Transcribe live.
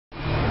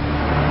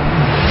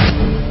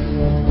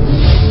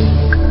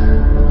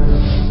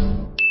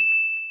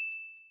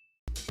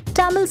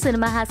Tamil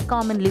cinema has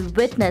commonly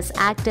witnessed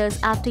actors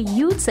after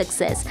huge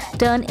success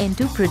turn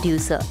into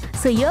producer.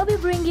 So here we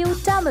bring you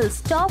Tamil's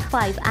top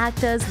 5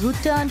 actors who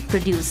turned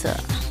producer.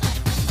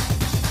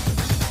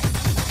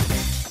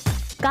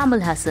 Kamal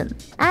Haasan.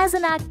 As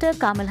an actor,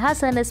 Kamal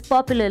Haasan is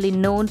popularly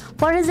known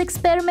for his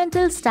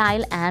experimental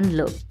style and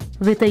look.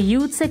 With a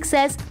huge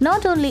success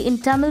not only in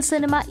Tamil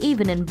cinema,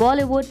 even in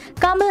Bollywood,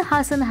 Kamal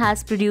Haasan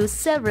has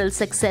produced several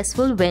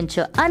successful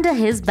ventures under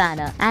his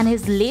banner, and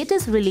his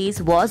latest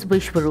release was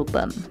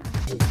Vishwarupam.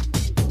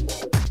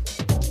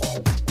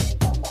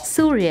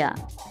 Surya.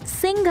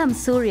 Singham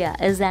Surya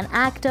is an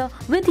actor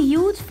with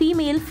huge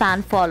female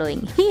fan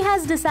following. He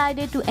has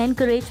decided to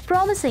encourage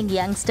promising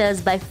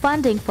youngsters by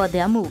funding for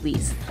their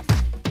movies.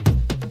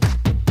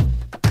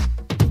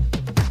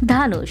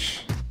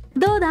 Dhanush.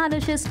 Though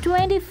Dhanush's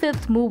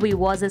 25th movie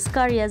was his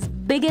career's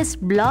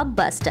biggest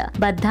blockbuster,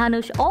 but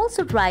Dhanush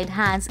also tried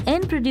hands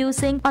in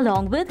producing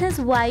along with his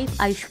wife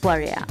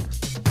Aishwarya.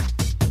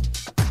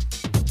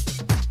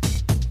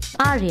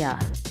 Arya.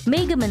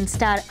 Megaman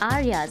star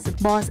Arya's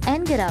boss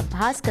Engira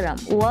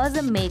Bhaskaram was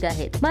a mega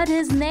hit, but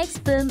his next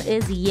film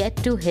is yet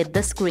to hit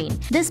the screen,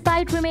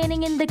 despite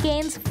remaining in the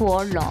Cannes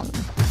for long.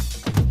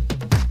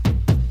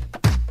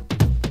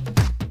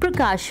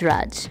 Prakash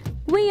Raj.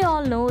 We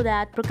all know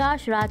that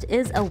Prakash Raj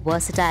is a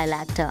versatile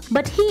actor,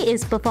 but he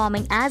is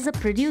performing as a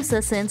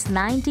producer since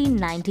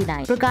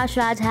 1999. Prakash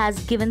Raj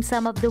has given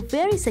some of the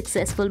very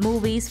successful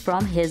movies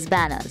from his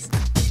banners.